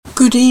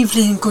Good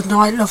evening, good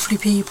night, lovely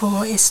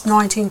people. It's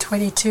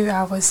 19:22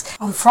 hours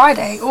on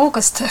Friday,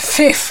 August the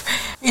 5th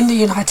in the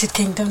United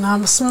Kingdom. And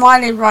I'm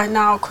smiling right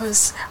now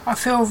because I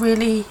feel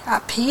really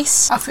at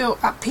peace. I feel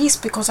at peace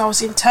because I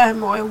was in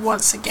turmoil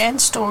once again,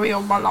 story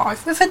of my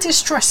life, with a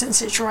distressing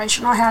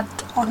situation I had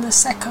on the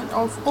 2nd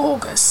of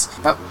August.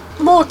 But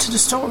more to the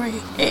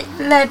story, it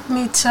led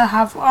me to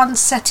have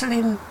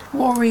unsettling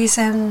worries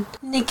and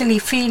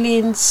niggly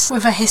feelings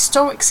with a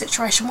historic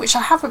situation which I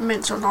haven't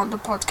mentioned on the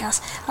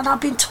podcast, and I've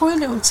been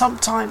toiling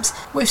sometimes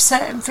with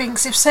certain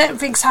things. If certain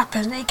things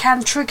happen, it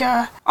can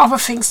trigger other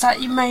things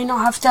that you may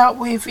not have dealt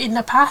with in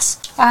the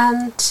past,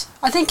 and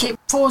I think it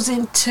falls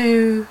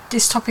into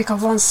this topic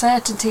of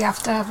uncertainty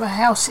after a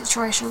health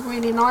situation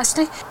really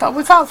nicely. But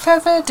without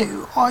further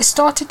ado, I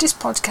started this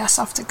podcast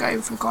after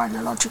going through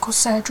gynecological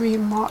surgery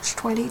in March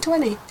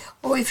 2020.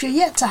 Or if you're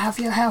yet to have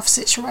your health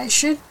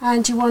situation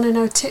and you want to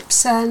know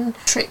tips and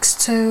tricks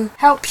to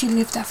help you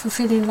live that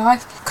fulfilling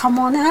life, come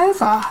on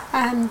over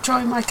and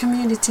join my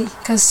community,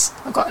 because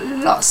I've got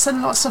lots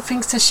and lots of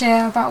things to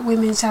share about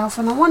women's health,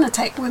 and I want to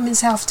take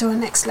women's health to a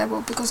next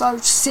level because I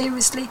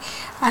seriously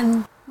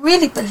and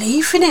really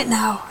believe in it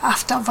now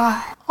after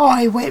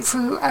I went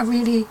through a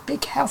really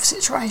big health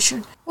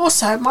situation.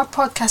 Also, my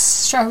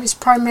podcast show is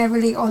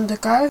primarily on the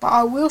go, but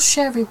I will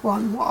share with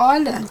one what I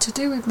learned to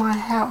do with my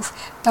health,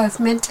 both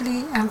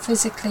mentally and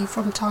physically,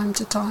 from time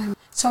to time.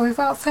 So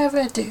without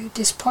further ado,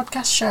 this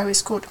podcast show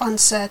is called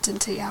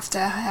Uncertainty After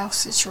a Health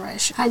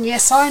Situation. And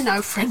yes, I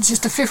know, friends, it's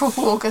the 5th of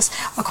August.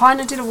 I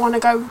kind of didn't want to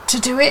go to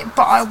do it,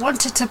 but I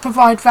wanted to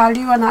provide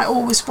value, and I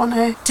always want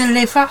to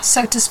deliver,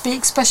 so to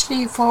speak,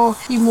 especially for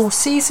you more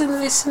seasoned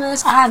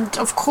listeners, and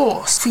of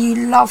course for you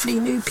lovely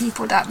new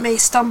people that may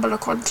stumble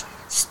across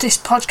this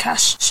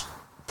podcast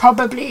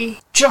probably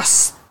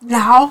just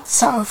now.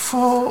 So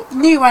for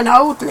new and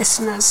old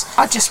listeners,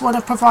 I just want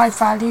to provide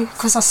value,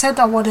 because I said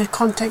I wanted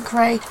content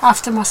create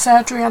after my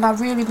surgery, and I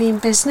really mean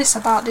business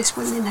about this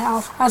women's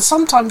health. And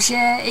sometimes,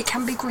 yeah, it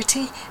can be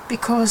gritty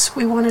because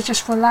we want to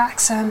just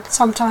relax, and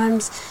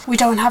sometimes we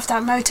don't have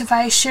that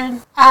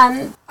motivation,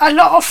 and a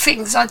lot of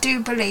things I do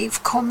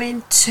believe come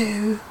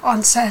into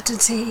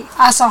uncertainty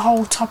as a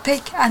whole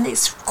topic, and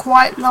it's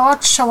quite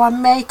large, so I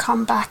may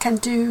come back and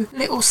do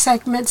little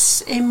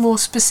segments in more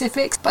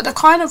specifics. But the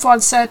kind of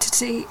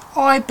uncertainty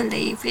I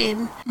believe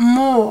in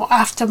more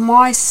after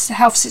my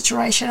health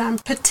situation,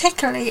 and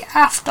particularly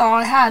after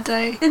I had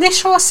an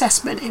initial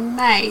assessment in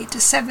May the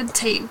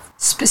 17th,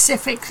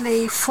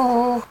 specifically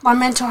for my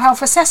mental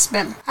health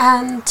assessment.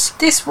 And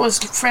this was,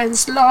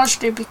 friends,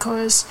 largely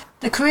because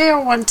the career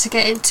I want to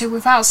get into,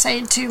 without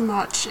saying too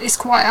much, is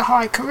quite a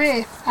high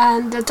career.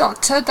 And the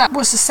doctor that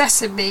was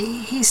assessing me,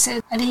 he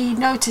said, and he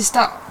noticed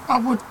that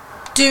I could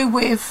do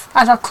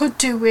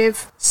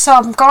with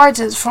some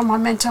guidance from my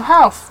mental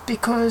health,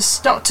 because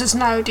doctors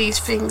know these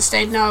things.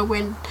 They know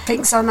when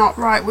things are not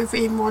right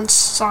within one's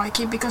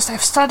psyche because they've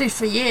studied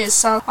for years.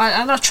 So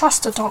I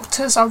trust the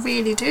doctors, I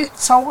really do.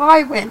 So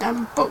I went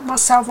and booked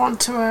myself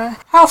onto a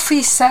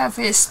healthy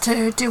service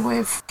to do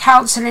with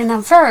counselling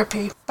and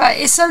therapy. But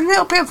it's a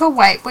little bit of a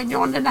wait when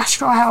you're on the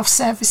National Health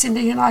Service in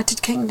the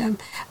United Kingdom.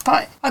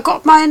 But I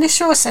got my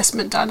initial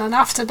assessment done, and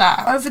after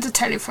that, over the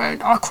telephone,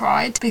 I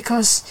cried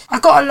because I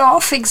got a lot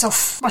of things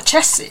off my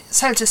chest,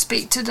 so to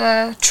speak, to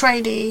the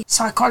trainee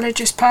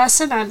psychologist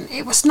person, and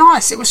it was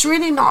nice. It was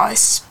really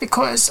nice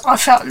because I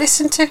felt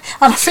listened to,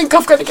 and I think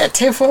I'm going to get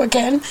tearful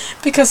again,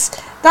 because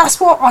that's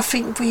what I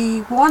think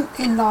we want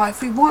in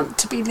life. We want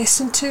to be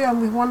listened to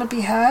and we want to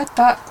be heard.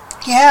 But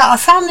yeah, I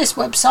found this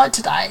website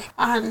today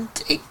and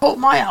it caught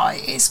my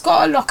eye. It's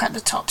got a lock at the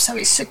top, so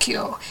it's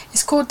secure.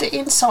 It's called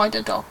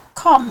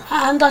theinsider.com,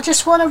 and I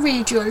just want to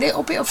read you a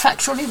little bit of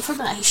factual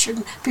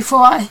information before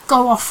I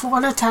go off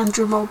on a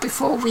tantrum, or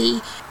before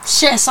we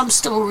share some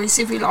stories,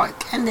 if you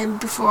like, and then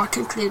before I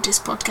conclude this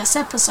podcast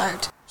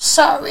episode.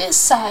 So it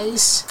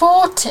says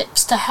 4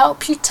 tips to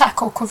help you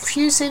tackle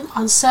confusing,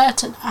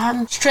 uncertain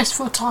and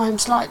stressful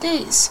times like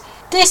these.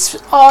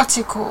 This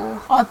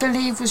article, I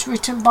believe, was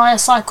written by a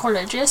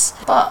psychologist,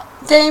 but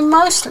they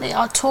mostly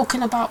are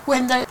talking about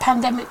when the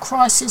pandemic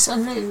crisis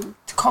loomed,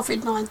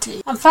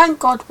 COVID-19. And thank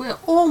God we're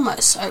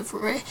almost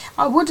over it.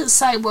 I wouldn't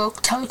say we're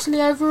totally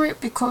over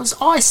it, because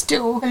I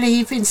still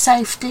believe in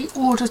safety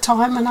all the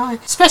time, and I'm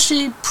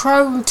especially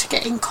prone to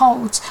getting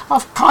colds.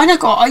 I've kind of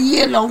got a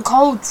year-long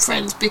cold,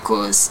 friends,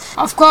 because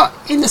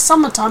in the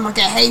summertime I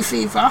get hay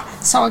fever,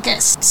 so I get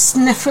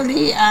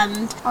sniffly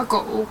and I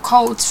got all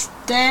colds.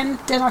 Then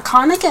I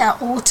kind of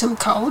get an autumn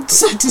cold,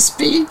 so to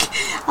speak,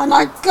 and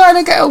I kind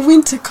of get a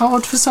winter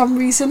cold for some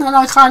reason, and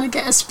I kind of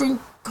get a spring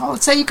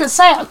cold. So you could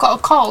say I've got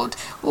a cold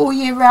all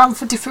year round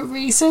for different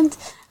reasons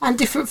and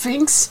different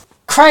things.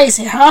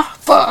 Crazy, huh?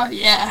 But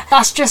yeah,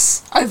 that's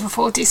just over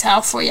 40s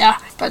health for ya.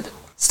 But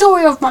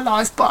story of my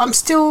life, but I'm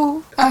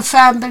still a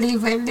firm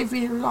believer in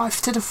living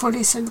life to the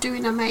fullest and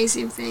doing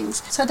amazing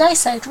things. So they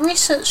said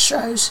research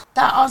shows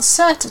that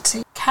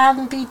uncertainty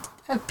can be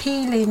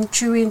appealing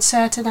during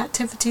certain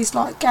activities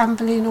like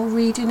gambling or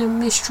reading a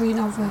mystery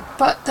novel.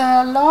 But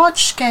the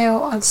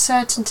large-scale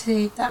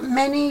uncertainty that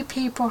many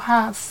people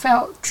have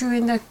felt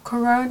during the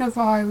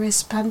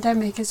coronavirus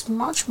pandemic is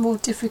much more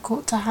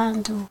difficult to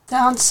handle.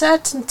 The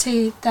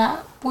uncertainty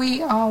that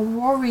we are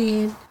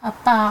worrying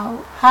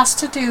about has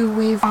to do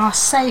with our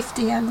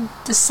safety and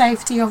the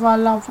safety of our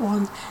loved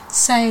ones,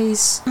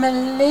 says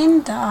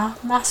Melinda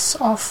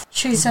Massoff.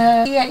 She's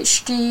a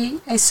PhD,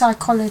 a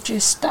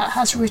psychologist that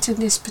has written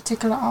this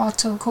particular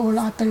article,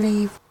 I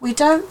believe. We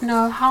don't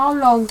know how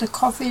long the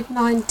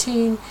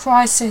COVID-19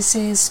 crisis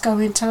is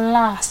going to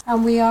last,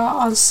 and we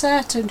are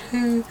uncertain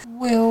who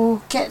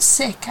will get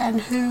sick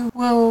and who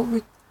will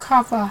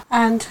recover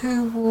and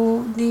who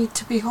will need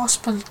to be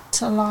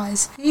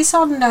hospitalized. These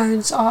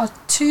unknowns are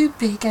too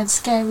big and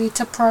scary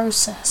to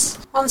process.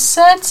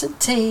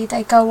 Uncertainty,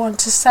 they go on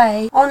to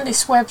say on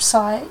this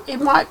website,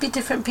 it might be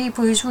different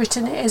people who's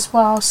written it as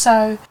well,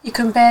 so you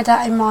can bear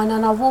that in mind,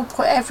 and I will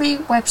put every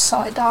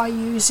website that I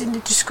use in the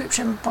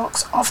description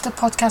box of the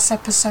podcast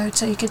episode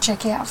so you can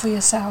check it out for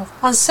yourself.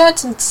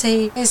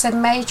 Uncertainty is a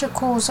major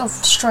cause of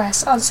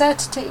stress.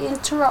 Uncertainty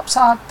interrupts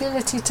our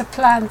ability to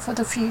plan for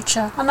the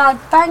future, and I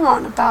bang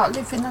on about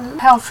living a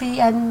healthy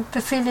and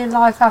fulfilling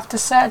life after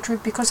surgery,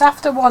 because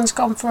after one's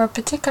gone through a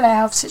particular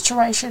health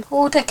situation,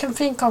 all they can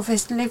think of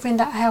is living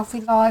that healthy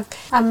life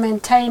and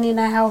maintaining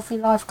a healthy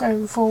life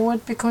going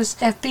forward, because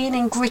they've been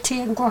in gritty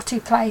and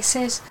grotty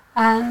places.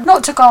 And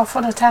not to go off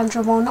on a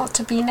tantrum or not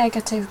to be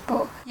negative,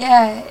 but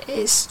yeah,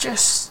 it's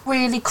just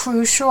really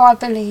crucial, I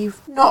believe,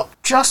 not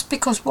just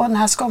because one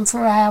has gone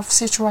through a health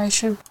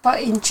situation,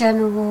 but in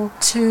general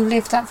to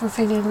live that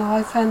fulfilling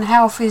life, and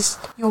health is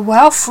your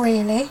wealth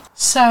really.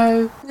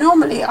 So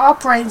normally our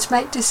brains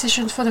make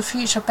decisions for the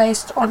future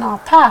based on our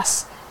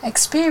past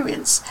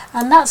experience,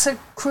 and that's a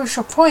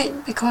crucial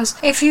point, because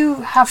if you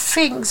have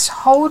things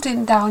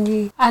holding down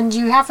you and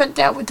you haven't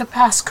dealt with the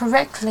past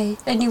correctly,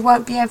 then you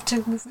won't be able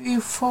to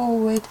move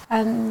forward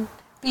and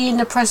be in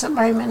the present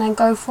moment and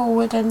go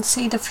forward and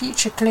see the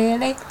future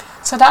clearly.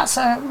 So that's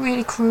a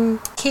really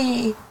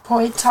key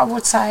point, I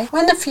would say.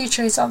 When the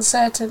future is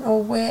uncertain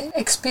or we're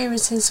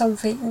experiencing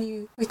something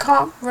new, we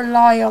can't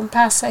rely on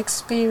past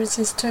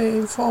experiences to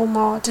inform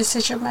our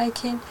decision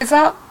making.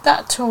 Without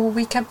that tool,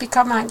 we can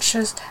become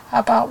anxious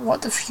about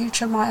what the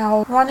future might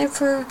hold, running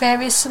through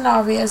various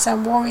scenarios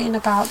and worrying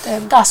about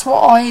them. That's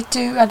what I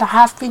do, and I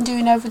have been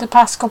doing over the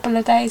past couple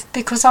of days,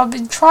 because I've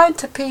been trying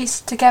to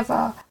piece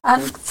together.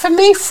 And for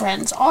me,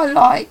 friends, I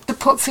like to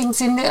put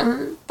things in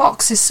little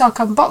boxes so I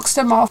can box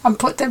them off and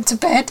put them to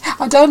bed.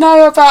 I don't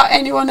know about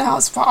anyone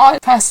else, but I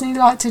personally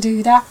like to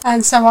do that,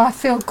 and so I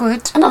feel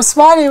good. And I'm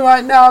smiling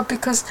right now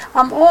because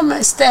I'm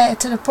almost there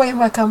to the point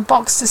where I can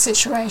box the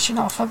situation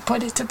off and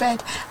put it to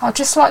bed. I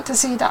just like to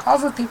see that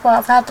other people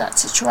have had that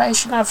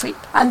situation,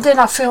 and then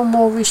I feel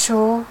more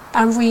reassured,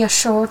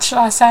 shall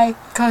I say,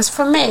 because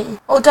for me,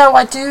 although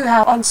I do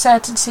have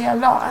uncertainty a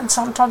lot, and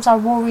sometimes I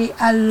worry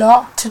a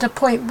lot to the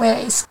point where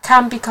it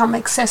can become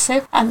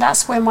excessive, and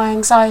that's where my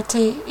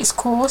anxiety is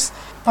caused.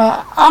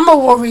 But I'm a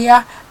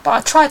worrier, but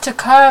I try to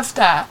curve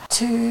that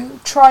to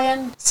try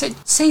and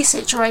see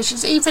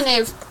situations, even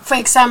if, for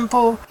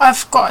example,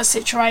 I've got a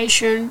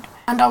situation,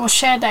 and I will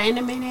share that in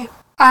a minute,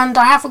 and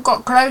I haven't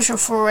got closure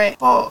for it,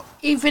 but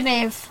even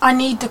if I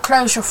need the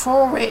closure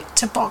for it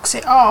to box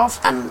it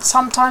off, and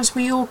sometimes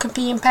we all can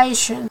be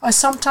impatient, I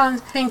sometimes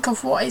think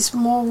of what is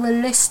more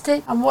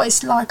realistic and what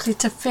is likely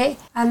to fit,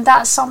 and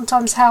that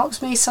sometimes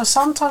helps me. So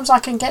sometimes I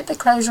can get the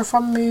closure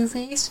from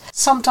movies,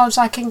 sometimes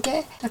I can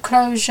get the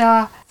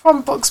closure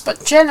from books,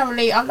 but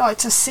generally I like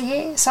to see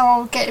it, so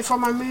I'll get it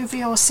from a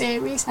movie or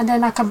series, and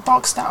then I can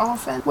box that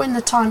off, and when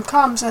the time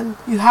comes and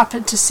you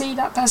happen to see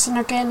that person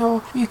again,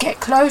 or you get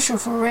closure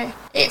for it,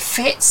 it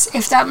fits,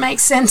 if that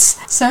makes sense.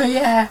 So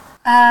yeah,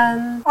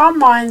 our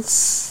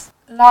minds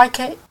like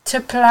it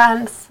to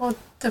plan for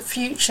the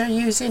future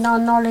using our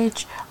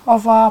knowledge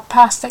of our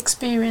past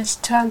experience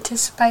to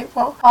anticipate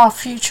what our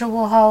future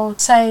will hold,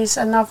 says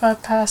another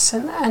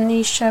person,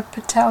 Anisha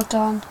Patel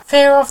Dunn.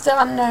 Fear of the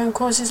unknown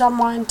causes our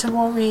mind to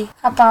worry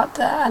about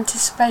the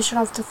anticipation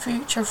of the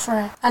future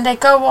threat. And they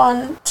go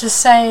on to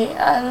say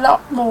a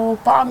lot more,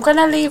 but I'm going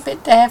to leave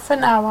it there for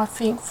now, I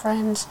think,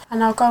 friends,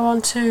 and I'll go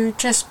on to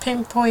just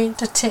pinpoint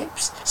the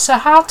tips. So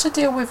how to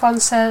deal with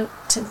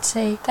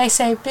uncertainty. They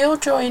say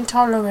build your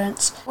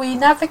intolerance. We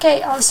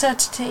navigate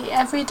uncertainty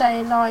every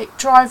day, like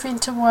driving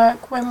to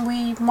work when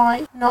we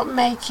might not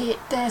make it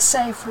there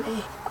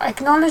safely.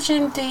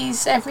 Acknowledging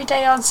these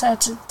everyday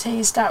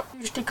uncertainties that we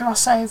usually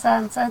gloss over,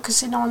 and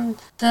focusing on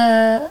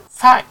the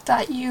fact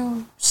that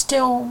you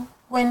still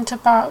went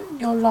about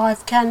your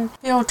life can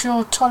build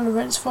your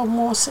tolerance for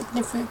more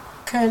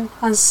significant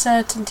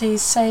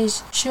uncertainties,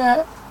 says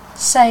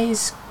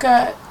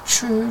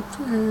Gertrude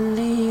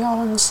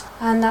Lyons,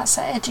 and that's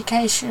an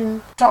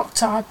education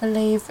doctor, I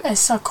believe, a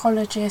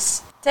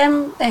psychologist.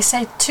 Then they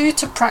say 2,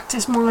 to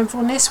practice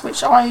mindfulness,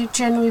 which I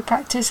generally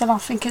practice, and I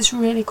think it's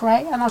really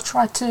great, and I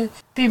try to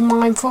be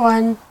mindful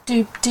and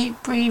do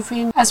deep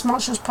breathing as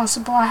much as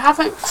possible. I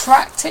haven't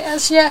cracked it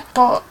as yet,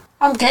 but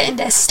I'm getting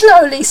there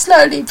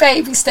slowly,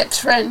 baby steps,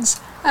 friends.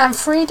 And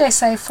 3, they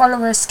say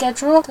follow a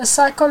schedule. The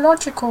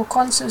psychological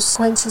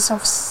consequences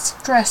of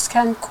stress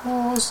can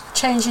cause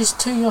changes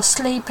to your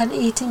sleep and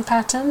eating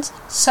patterns.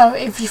 So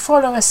if you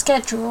follow a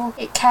schedule,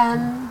 it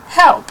can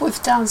help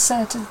with the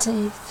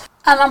uncertainty.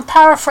 And I'm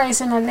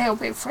paraphrasing a little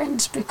bit,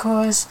 friends,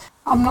 because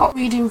I'm not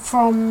reading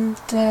from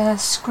the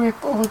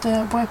script or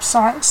the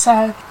website,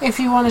 so if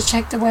you want to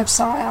check the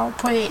website, I'll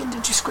put it in the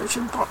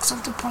description box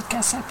of the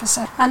podcast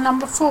episode. And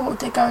number 4,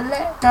 they go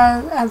let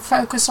go and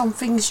focus on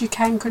things you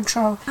can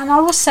control. And I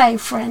will say,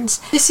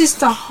 friends, this is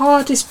the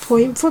hardest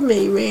point for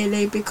me,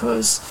 really,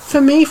 because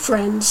for me,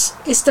 friends,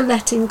 it's the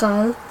letting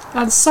go.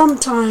 And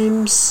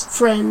sometimes,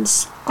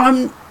 friends,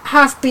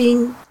 have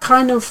been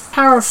kind of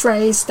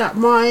paraphrased that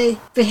my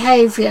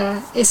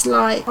behaviour is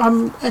like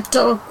I'm a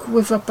dog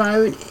with a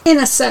bone in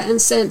a certain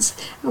sense.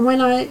 And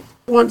when I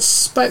once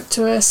spoke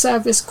to a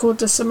service called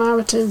the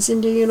Samaritans in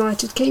the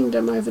United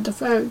Kingdom over the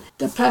phone,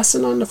 the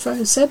person on the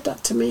phone said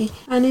that to me,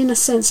 and in a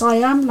sense I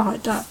am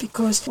like that,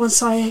 because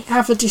once I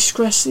have a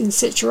distressing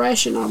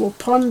situation, I will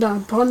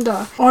ponder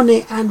on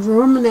it and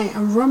ruminate,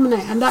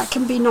 and that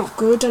can be not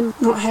good and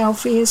not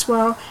healthy as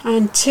well,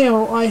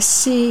 until I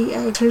see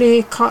a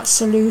clear-cut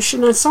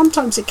solution. And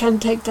sometimes it can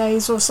take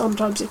days, or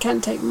sometimes it can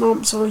take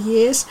months or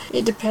years,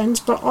 it depends,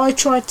 but I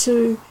try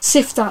to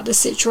sift out the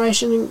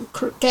situation and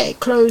get it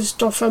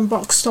closed off and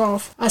boxed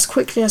off as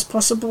quickly as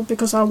possible,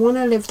 because I want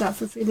to live that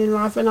fulfilling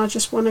life, and I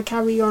just want to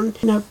carry on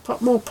in a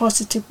more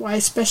positive way,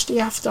 especially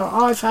after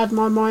I've had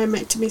my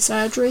myomectomy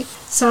surgery.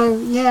 So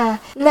yeah,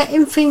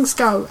 letting things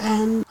go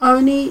and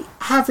only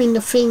having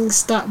the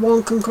things that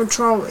one can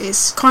control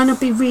is kind of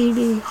be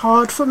really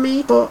hard for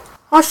me. But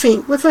I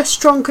think with a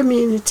strong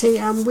community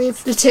and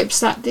with the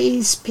tips that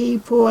these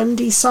people and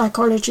these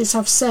psychologists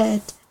have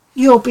said,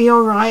 you'll be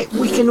alright,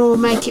 we can all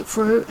make it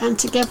through, and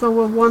together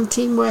we're one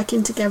team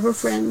working together,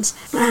 friends.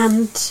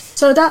 And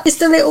so that is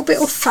the little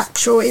bit of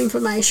factual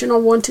information I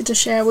wanted to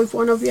share with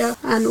one of you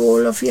and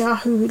all of you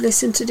who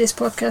listen to this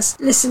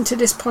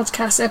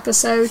podcast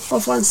episode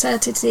of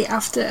uncertainty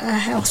after a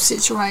health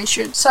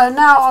situation. So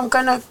now I'm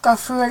going to go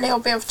through a little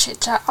bit of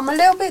chit chat. I'm a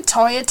little bit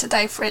tired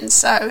today, friends,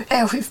 so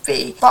bear with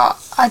me,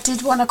 but I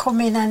did want to come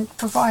in and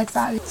provide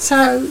value.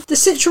 So the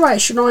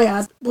situation I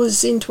had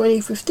was in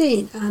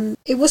 2015, and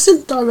it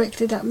wasn't directly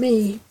at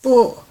me,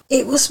 but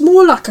it was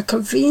more like a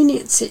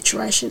convenient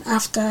situation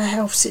after a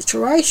health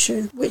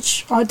situation,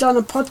 which I done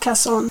a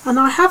podcast on. And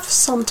I have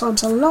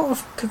sometimes a lot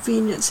of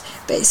convenience,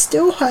 but it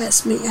still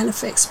hurts me and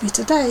affects me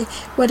today,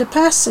 where the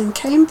person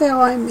came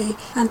behind me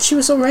and she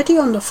was already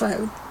on the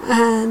phone,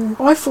 and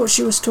I thought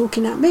she was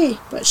talking at me,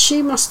 but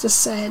she must have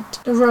said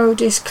the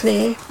road is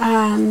clear.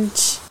 And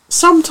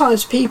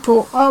sometimes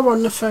people are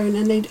on the phone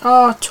and they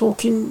are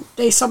talking,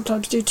 they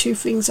sometimes do 2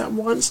 things at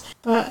once,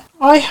 but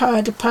I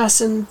heard a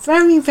person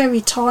very, very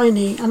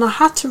tiny, and I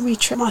had to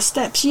retrace my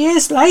steps.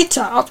 Years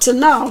later, up to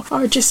now,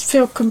 I just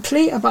feel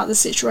complete about the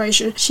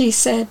situation. She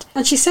said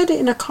it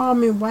in a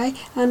calming way,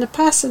 and the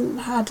person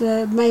had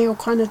a male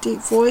kind of deep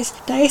voice.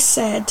 They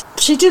said,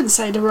 she didn't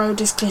say the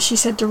road is clear, she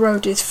said the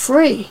road is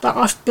free, but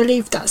I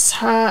believe that's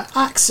her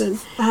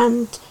accent.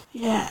 And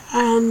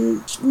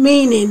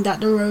meaning that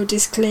the road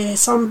is clear.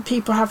 Some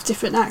people have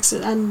different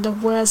accents, and the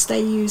words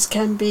they use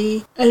can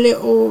be a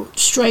little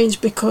strange,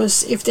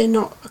 because if they're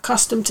not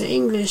accustomed to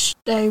English,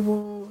 they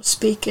will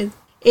speak in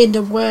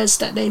the words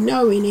that they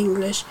know in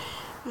English.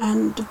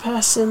 And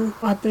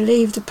I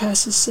believe the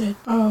person said,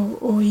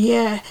 oh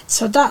yeah.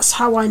 So that's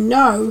how I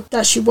know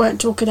that she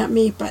weren't talking at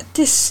me. But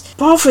this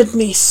bothered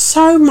me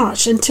so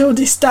much until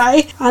this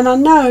day, and I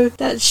know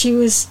that she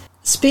was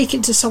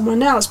speaking to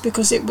someone else,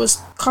 because it was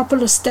a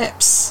couple of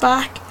steps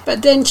back,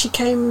 but then she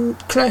came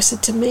closer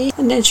to me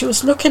and then she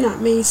was looking at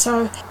me,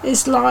 so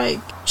it's like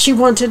she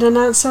wanted an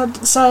answer.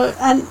 So,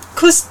 and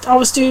because I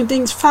was doing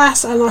things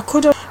fast and I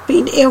could have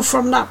been ill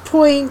from that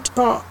point,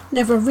 but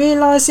never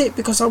realised it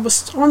because I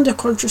was on the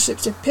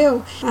contraceptive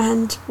pill.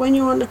 And when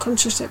you're on the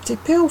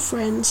contraceptive pill,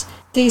 friends,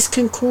 these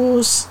can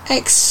cause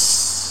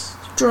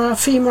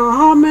female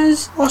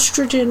hormones,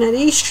 estrogen and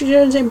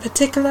estrogens in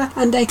particular,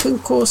 and they can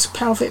cause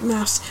pelvic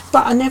mass.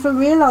 But I never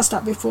realised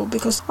that before,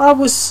 because I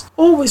was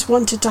always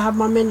wanted to have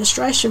my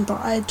menstruation,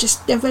 but I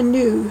just never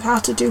knew how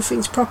to do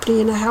things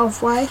properly in a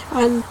health way.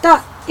 And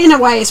that, in a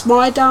way, is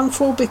my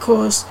downfall,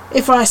 because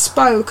if I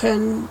spoke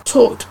and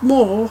talked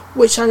more,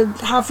 which I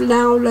have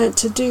now learnt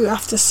to do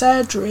after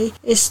surgery,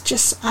 it's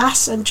just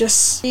and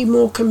just be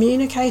more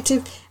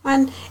communicative.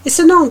 And it's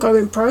an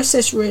ongoing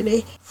process,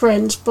 really,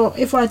 friends, but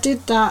if I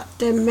did that,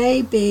 then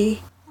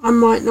maybe I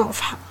might not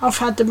have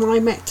had the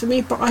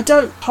myomectomy. But I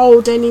don't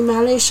hold any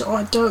malice, or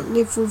I don't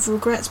live with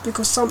regrets,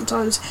 because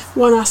sometimes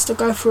one has to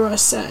go through a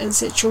certain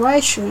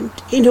situation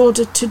in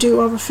order to do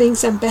other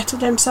things and better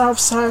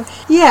themselves. So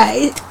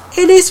yeah,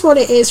 it is what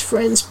it is,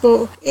 friends,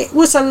 but it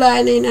was a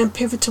learning and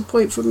pivotal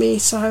point for me.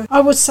 So I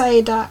would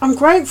say that I'm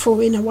grateful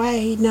in a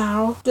way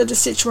now that the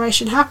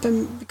situation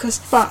happened,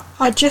 but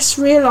I just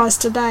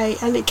realised today,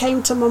 and it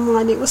came to my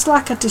mind, it was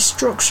like a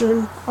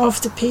destruction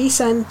of the peace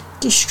and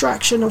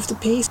distraction of the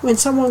peace. When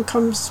someone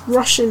comes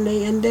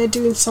rushingly and they're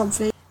doing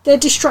something, they're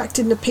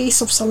distracting the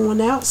peace of someone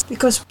else,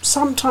 because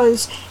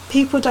sometimes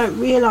people don't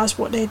realise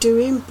what they're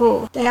doing,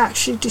 but they're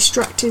actually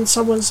distracting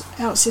someone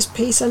else's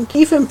peace. And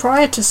even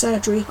prior to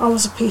surgery, I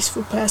was a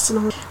peaceful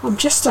person. I'm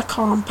just a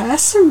calm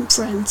person,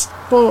 friends.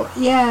 But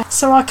yeah,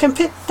 so I can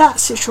put that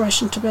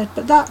situation to bed,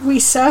 but that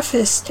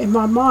resurfaced in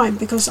my mind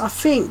because I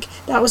think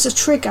that was a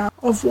trigger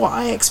of what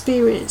I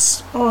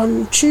experienced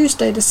on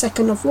Tuesday the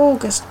 2nd of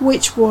August,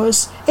 which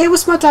was, it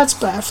was my dad's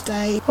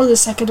birthday on the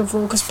 2nd of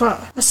August.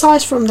 But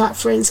aside from that,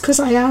 friends, because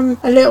I am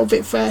a little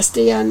bit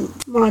thirsty and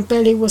my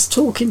belly was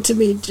talking to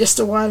me just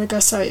a while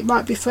ago, so it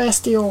might be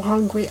thirsty or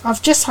hungry.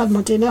 I've just had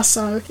my dinner,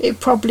 so it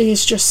probably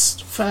is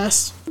just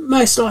thirst,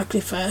 most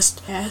likely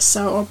first. Yeah,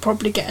 so I'll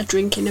probably get a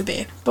drink in a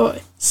bit.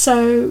 But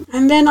so,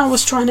 and then I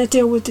was trying to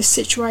deal with this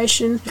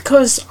situation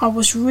because I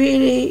was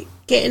really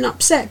getting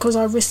upset because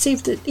I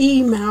received an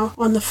email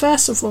on the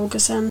 1st of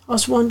August and I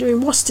was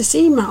wondering, what's this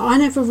email? I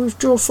never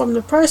withdrew from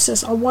the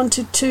process. I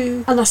wanted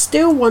to, and I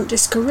still want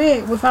this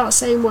career without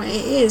saying what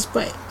it is,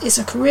 but it's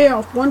a career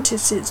I've wanted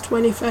since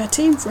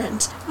 2013,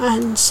 friends.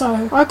 And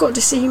so I got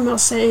this email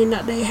saying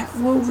that they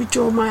will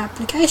withdraw my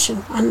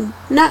application, and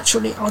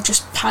naturally I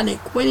just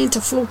panicked, went into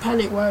full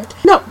panic mode.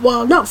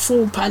 Not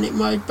full panic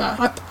mode,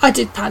 but I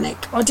did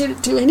panic. I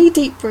didn't do any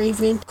deep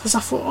breathing because I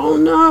thought,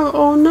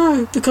 oh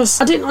no, because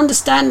I didn't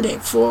understand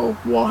it, for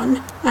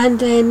one, and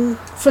then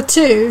for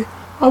two,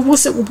 I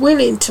wasn't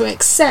willing to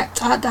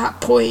accept at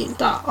that point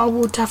that I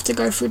would have to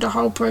go through the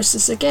whole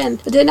process again.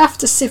 But then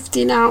after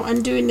sifting out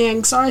and doing the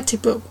anxiety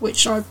book,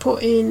 which I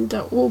put in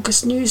the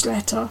August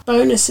newsletter,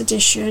 bonus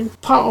edition,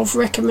 part of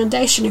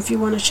recommendation if you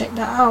want to check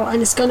that out,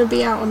 and it's going to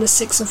be out on the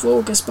 6th of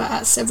August but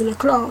at 7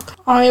 o'clock.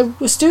 I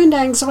was doing the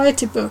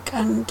anxiety book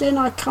and then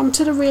I come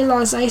to the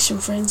realisation,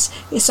 friends,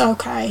 it's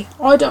okay.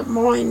 I don't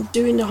mind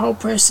doing the whole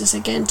process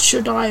again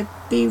should I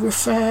be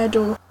referred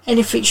or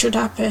anything should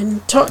happen.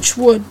 Touch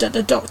wood that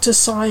the doctor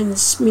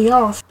signs me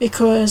off,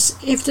 because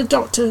if the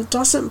doctor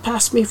doesn't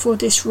pass me for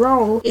this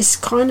role, it's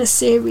kind of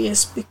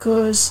serious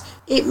because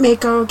it may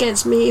go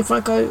against me if I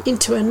go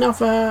into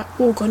another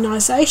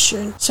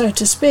organisation, so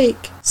to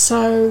speak.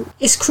 So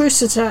it's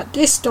crucial that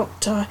this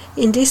doctor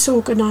in this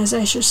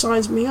organisation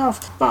signs me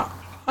off, but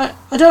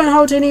I don't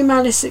hold any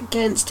malice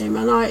against him,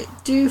 and I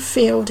do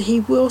feel that he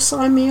will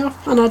sign me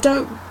off, and I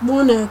don't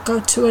want to go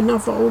to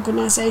another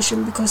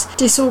organisation because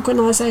this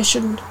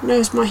organisation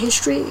knows my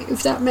history,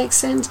 if that makes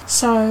sense.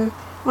 So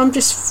I'm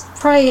just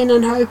praying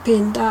and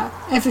hoping that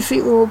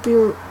everything will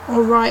be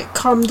alright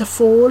come the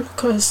fall,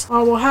 because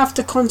I will have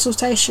the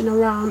consultation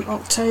around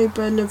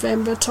October,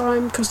 November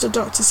time, because the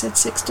doctor said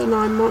 6 to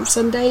 9 months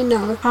and they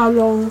know how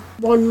long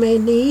one may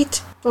need.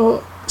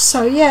 But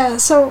so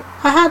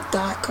I had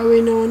that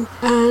going on,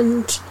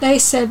 and they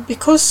said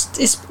because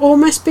it's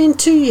almost been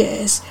 2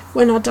 years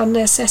when I done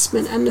the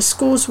assessment and the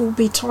scores will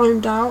be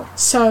timed out.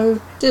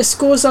 So the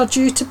scores are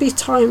due to be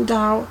timed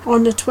out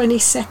on the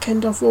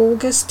 22nd of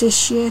August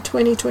this year,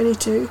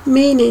 2022,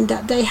 meaning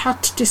that they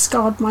had to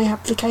discard my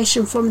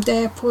application from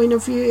their point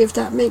of view, if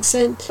that makes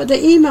sense. But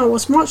the email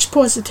was much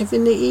positive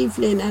in the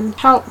evening and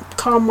helped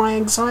calm my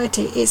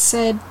anxiety. It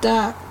said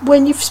that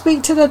when you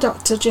speak to the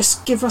doctor,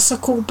 just give us a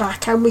call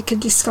back and we can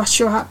discuss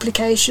your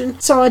application.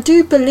 So I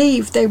do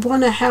believe they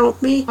want to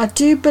help me. I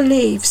do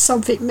believe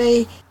something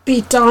may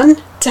be done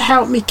to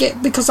help me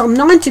get, because I'm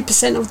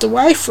 90% of the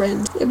way,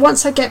 friends.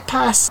 Once I get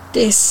past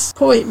this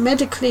point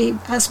medically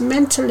as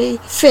mentally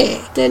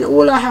fit, then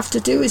all I have to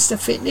do is the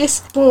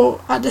fitness.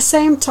 But at the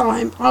same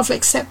time, I've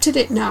accepted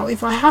it now.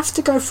 If I have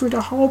to go through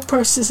the whole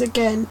process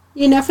again,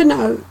 you never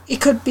know,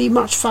 it could be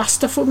much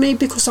faster for me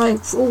because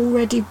I've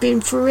already been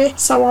through it.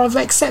 So I've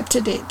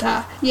accepted it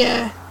that,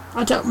 yeah,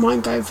 I don't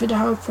mind going through the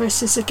whole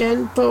process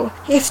again, but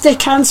if they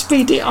can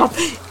speed it up,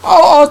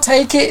 I'll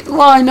take it.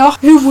 Why not?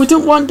 Who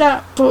wouldn't want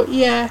that? But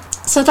yeah,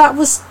 so that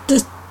was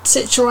the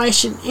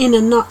situation in a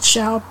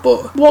nutshell.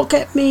 But what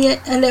got me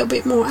a little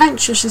bit more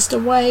anxious is the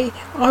way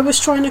I was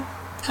trying to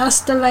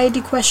ask the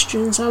lady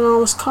questions and I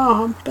was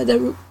calm, but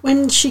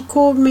when she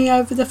called me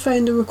over the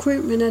phone, the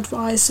recruitment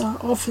advisor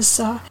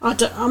officer,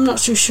 I'm not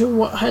too sure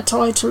what her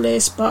title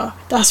is, but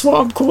that's what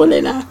I'm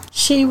calling her.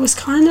 She was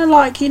kind of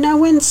like, you know,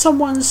 when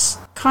someone's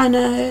kind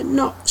of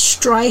not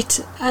straight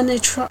and they're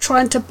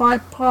trying to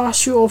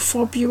bypass you or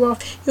fob you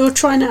off, you're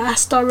trying to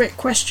ask direct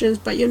questions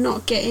but you're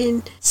not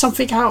getting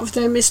something out of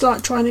them. It's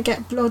like trying to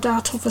get blood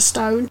out of a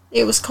stone.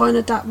 It was kind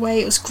of that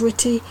way. It was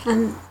gritty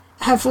and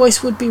her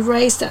voice would be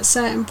raised at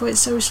certain points,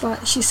 so it's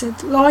like she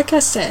said, like I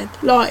said,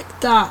 like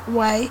that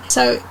way.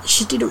 So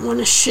she didn't want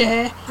to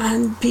share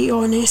and be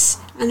honest,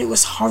 and it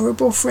was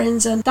horrible,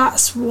 friends, and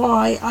that's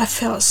why I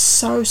felt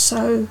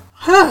so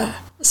hurt.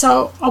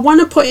 So I want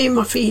to put in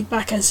my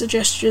feedback and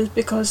suggestions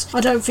because I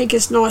don't think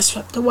it's nice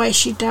the way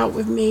she dealt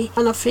with me,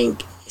 and I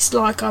think it's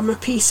like I'm a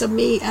piece of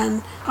meat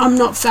and I'm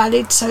not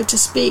valid, so to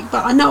speak.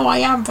 But I know I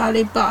am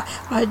valid, but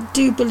I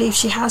do believe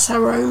she has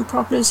her own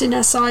problems in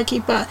her psyche,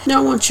 but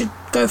no one should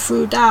go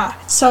through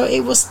that. So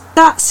it was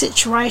that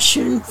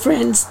situation,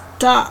 friends,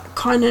 that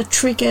kind of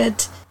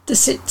triggered the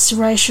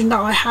situation that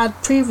I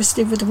had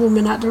previously with the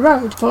woman at the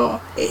road.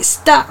 But it's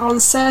that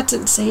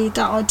uncertainty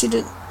that I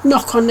didn't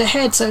knock on the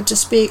head, so to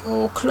speak,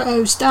 or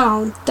close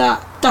down,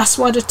 that's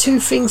why the two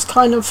things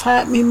kind of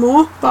hurt me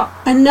more. But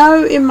I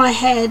know in my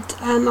head,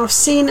 and I've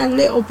seen a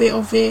little bit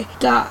of it,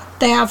 that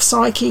they have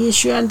psyche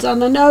issues, and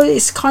I know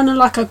it's kind of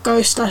like a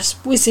ghost that's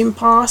whizzing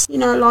past,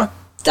 like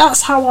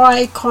that's how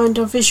I kind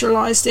of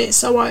visualised it.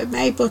 So I'm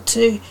able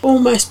to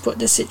almost put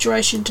the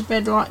situation to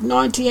bed. Like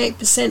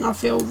 98% I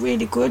feel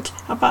really good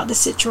about the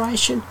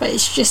situation, but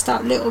it's just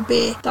that little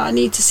bit that I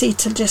need to see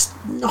to just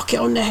knock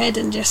it on the head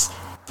and just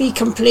be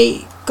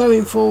complete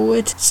going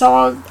forward.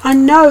 So I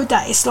know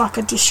that it's like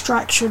a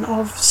distraction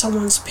of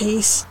someone's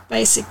peace,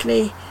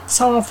 basically.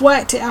 So I've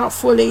worked it out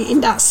fully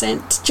in that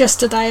sense just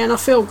today, and I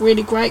feel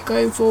really great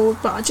going forward.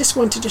 But I just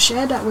wanted to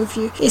share that with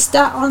you. It's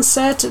that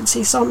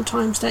uncertainty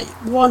sometimes that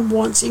one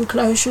wants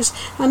enclosures,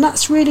 and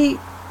that's really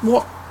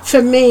what,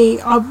 for me,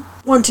 I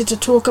wanted to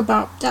talk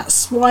about.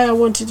 That's why I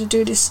wanted to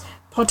do this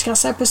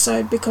podcast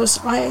episode,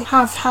 because I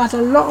have had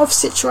a lot of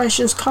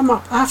situations come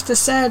up after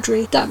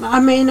surgery that I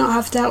may not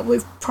have dealt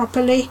with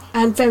properly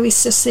and very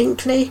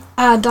succinctly,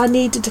 and I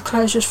needed the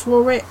closures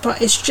for it.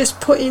 But it's just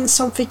putting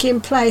something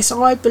in place,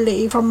 I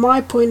believe, from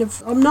my point of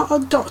view. I'm not a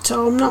doctor,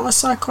 I'm not a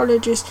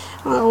psychologist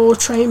or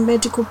trained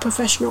medical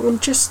professional, I'm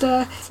just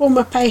a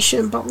former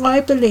patient, but I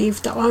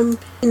believe that I'm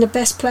in the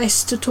best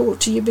place to talk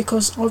to you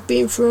because I've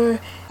been through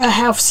a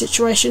health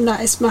situation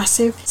that is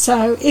massive.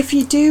 So if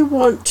you do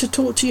want to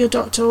talk to your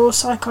doctor or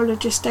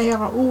psychologist, they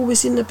are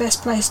always in the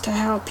best place to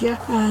help you,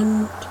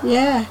 and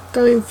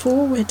going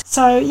forward.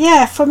 So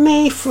for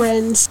me,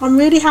 friends, I'm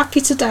really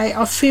happy today.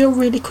 I feel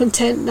really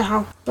content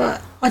now,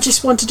 but I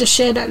just wanted to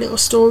share that little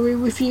story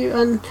with you,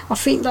 and I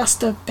think that's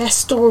the best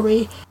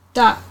story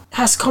that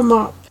has come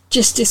up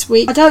just this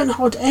week. I don't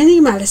hold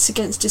any malice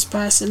against this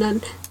person,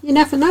 and you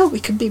never know,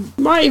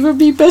 might even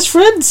be best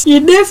friends.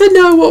 You never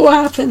know what will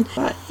happen.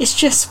 But it's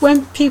just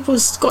when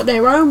people's got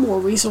their own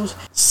worries or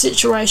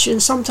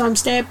situations,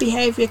 sometimes their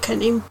behaviour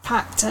can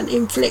impact and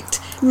inflict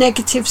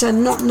negatives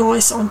and not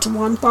nice onto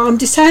one. But I'm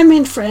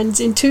determined,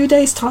 friends, in 2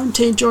 days time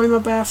to enjoy my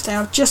birthday.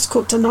 I've just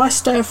cooked a nice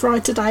stir fry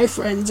today,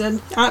 friends,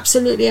 and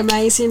absolutely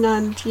amazing.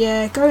 And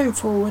going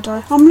forward,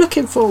 I'm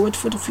looking forward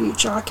for the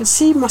future. I can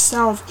see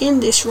myself in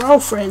this role,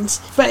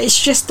 friends, but it's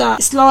just that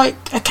it's like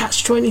a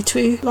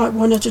catch-22, like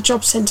one of the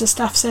job centre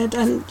staff said,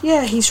 and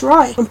he's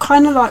right. I'm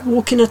kind of like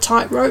walking a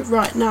tightrope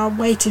right now,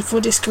 waiting for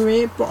this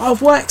career, but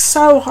I've worked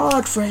so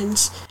hard,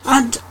 friends.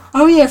 And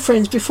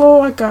friends,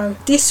 before I go,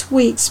 this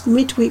week's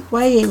midweek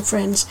weigh-in,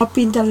 friends, I've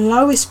been the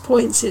lowest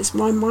point since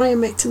my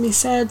myomectomy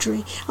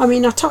surgery. I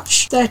mean, I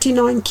touched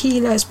 39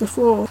 kilos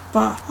before,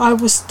 but I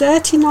was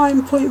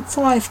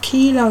 39.5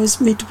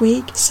 kilos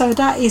midweek, so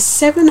that is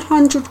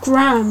 700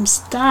 grams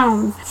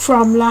down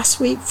from last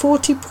week,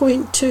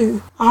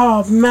 40.2.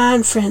 Oh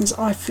man, friends,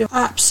 I feel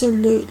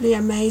absolutely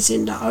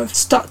amazing that I've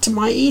stuck to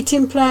my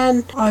eating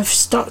plan, I've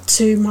stuck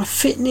to my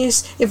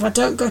fitness. If I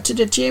don't go to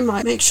the gym,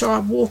 I make sure I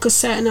walk a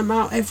certain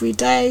amount every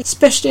day,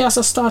 especially as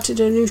I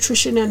started a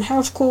nutrition and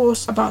health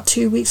course about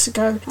 2 weeks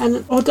ago.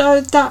 And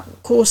although that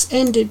course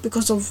ended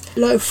because of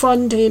low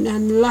funding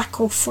and lack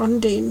of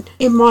funding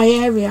in my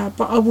area,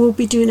 but I will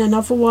be doing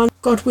another one,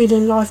 God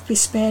willing, life be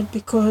spared,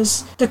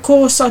 because the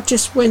course I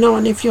just went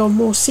on, if you're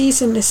more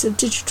seasoned, it's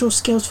digital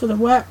skills for the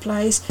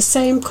workplace. The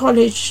same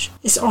college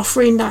is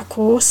offering that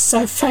course,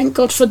 so thank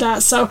God for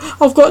that. So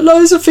I've got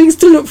loads of things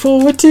to look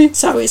forward to,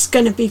 so it's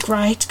going to be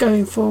great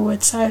going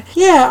forward. So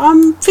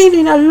I'm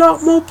feeling a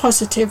lot more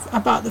positive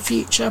about the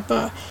future.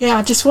 But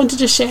I just wanted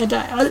to share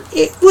that.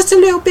 It was a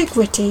little bit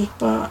gritty,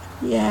 but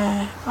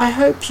I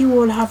hope you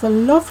all have a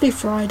lovely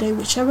Friday,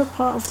 whichever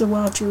part of the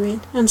world you're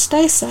in, and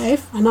stay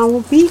safe, and I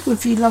will be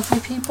with you lovely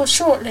people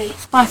shortly.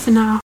 Bye for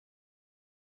now.